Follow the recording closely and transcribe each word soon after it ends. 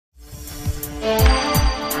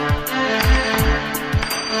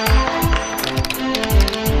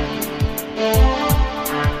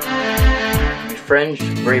French,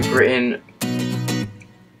 Great Britain,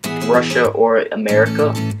 Russia, or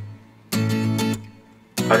America.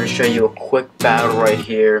 I'll just show you a quick battle right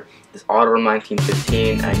here. This auto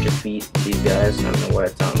 1915. I just beat these guys. I don't know why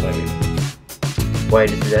it sounds like why I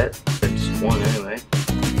did that, but just won anyway.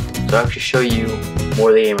 So I'll actually show you more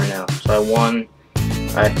of the game right now. So I won.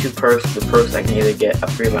 I have 2 perks. The perks I can either get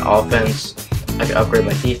upgrade my offense, I can upgrade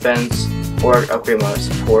my defense, or I can upgrade my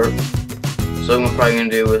support. So what I'm probably gonna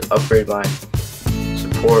do is upgrade my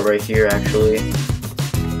support right here actually.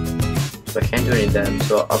 So I can't do any of them.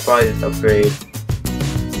 So I'll probably just upgrade,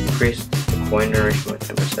 increase the coin generation by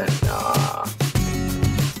 10%. Nah.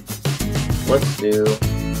 Let's do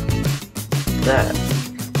that.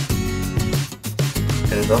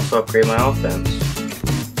 And let's also upgrade my offense.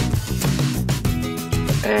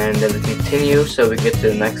 And then we continue, so we get to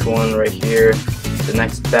the next one right here. The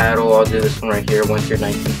next battle, I'll do this one right here, Winter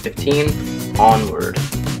 1915, onward.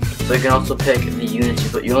 So you can also pick the units,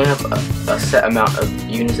 but you only have a set amount of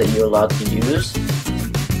units that you're allowed to use.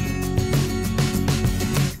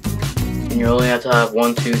 And you only have to have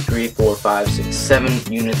 1, 2, 3, 4, 5, 6,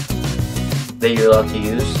 7 units that you're allowed to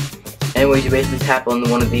use. Anyways, you basically tap on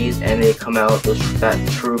one of these and they come out, that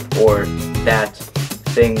troop or that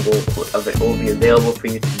thing will be available for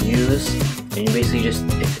you to use. And you basically just,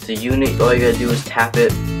 if it's a unit, all you gotta do is tap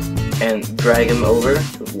it and drag him over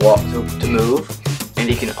to move. And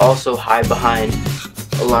you can also hide behind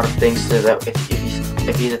a lot of things so that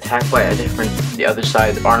if he's attacked by the other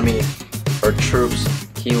side's army or troops,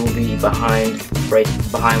 he will be right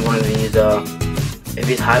behind one of these. If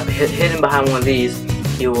he's hidden behind one of these,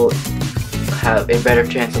 he will have a better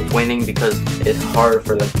chance of winning because it's hard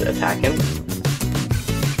for them to attack him.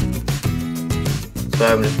 So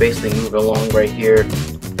I'm just basically moving along right here,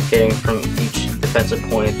 getting from each defensive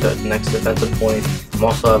point to the next defensive point. I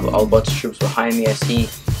also have a bunch of troops behind me. I see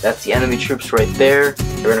that's the enemy troops right there.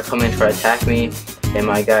 They're gonna come in and try to attack me, and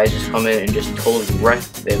my guys just come in and just totally wreck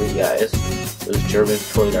those guys. Those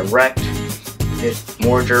Germans totally got wrecked. There's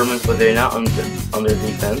more Germans, but they're not under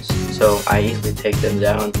defense, so I easily take them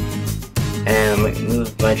down. And I'm gonna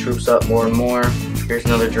move my troops up more and more. Here's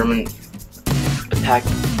another German attack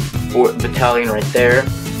battalion right there,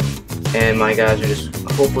 and my guys are just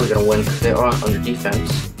hopefully gonna win because they are under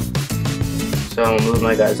defense. So I'm gonna move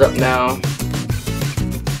my guys up now,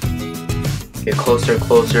 get closer and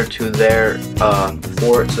closer to their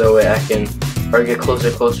fort, so that way I can, or get closer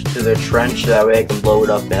and closer to their trench, so that way I can blow it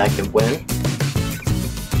up and I can win.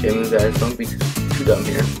 Okay, move guys, don't be too dumb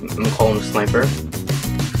here. I'm calling a sniper.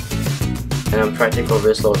 And I'm trying to take over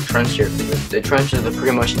this little trench here, because the trenches are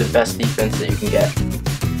pretty much the best defense that you can get.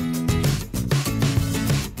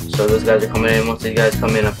 So those guys are coming in. Once these guys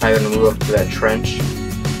come in, I'm probably going to move up to that trench.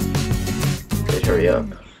 Okay, hurry up.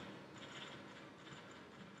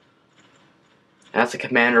 That's the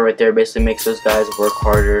commander right there. Basically makes those guys work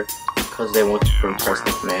harder because they want to impress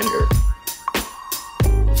the commander.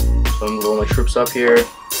 So I'm moving my troops up here.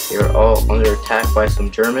 They're all under attack by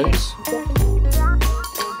some Germans.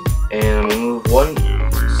 And I'm gonna move one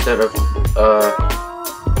set of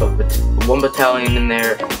one battalion in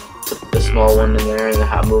there, put the small one in there, and then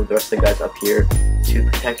have move the rest of the guys up here to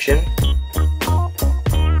protection.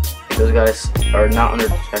 Those guys are not under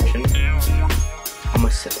protection. I'm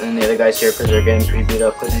gonna sit in the other guys here because they're getting pretty beat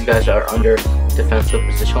up because these guys are under defensive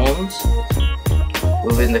positions.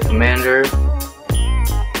 Moving the commander,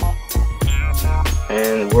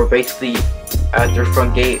 and we're basically at their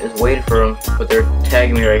front gate is waiting for them, but they're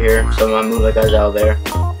tagging me right here, so I'm gonna move the guys out of there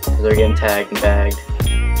because they're getting tagged and bagged.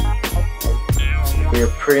 We're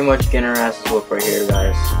pretty much getting our asses whooped right here,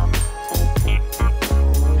 guys.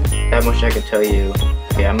 That much I can tell you.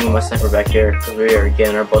 Okay, I'm moving my sniper back here because we are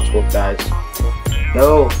getting our butts whooped, guys.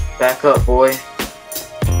 No, back up, boy.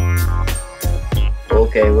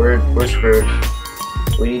 Okay, we're screwed.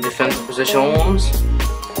 We need defensive positions.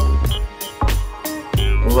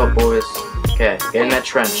 Move up, boys. Okay, get in that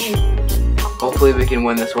trench. Hopefully we can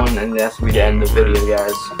win this one, and that's gonna be the end of the video,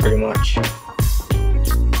 guys. Pretty much.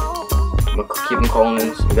 I'm gonna keep them calling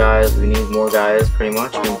in some guys. We need more guys, pretty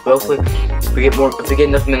much. I mean, hopefully, if we get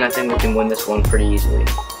enough men, I think we can win this one pretty easily.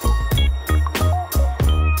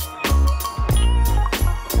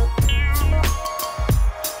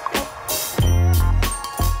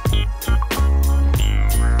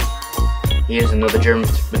 Here's another German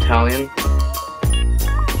battalion.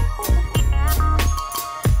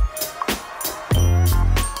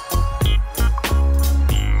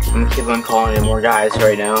 I'm gonna keep on calling in more guys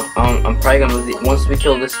right now. I'm probably gonna move once we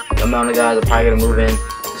kill this amount of guys, I'm probably gonna move in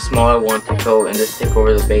the smaller one to go and just take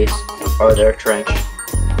over the base or their trench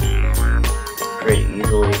pretty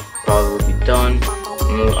easily. Probably will be done.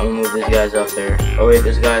 I'm gonna move these guys up there. Oh wait,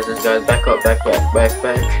 this guys, back up, back.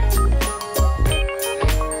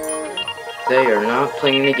 They are not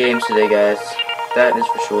playing any games today, guys. That is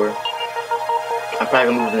for sure. I'm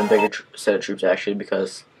probably gonna move in a bigger set of troops actually,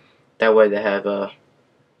 because that way they have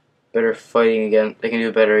better fighting again. They can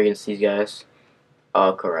do better against these guys.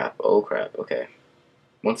 Oh crap! Okay.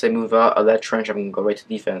 Once they move out of that trench, I'm gonna go right to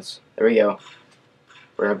defense. There we go.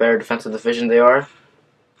 We're in a better defensive division. They are.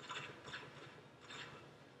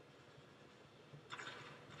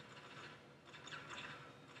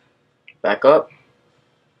 Back up.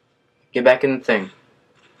 Get back in the thing.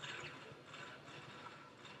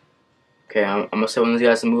 Okay, I'm gonna set one of these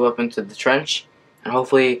guys to move up into the trench, and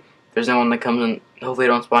hopefully there's no one that comes in. Hopefully,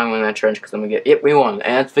 they don't spawn one in that trench, because I'm gonna get. Yep, we won,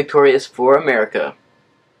 and that's victorious for America.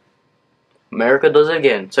 America does it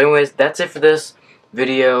again. So, anyways, that's it for this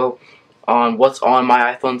video on what's on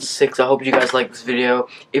my iPhone 6. I hope you guys liked this video.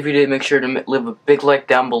 If you did, make sure to leave a big like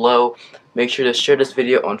down below. Make sure to share this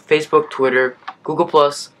video on Facebook, Twitter,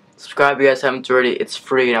 Google+. Subscribe if you guys haven't already. It's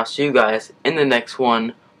free, and I'll see you guys in the next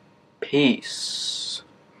one. Peace.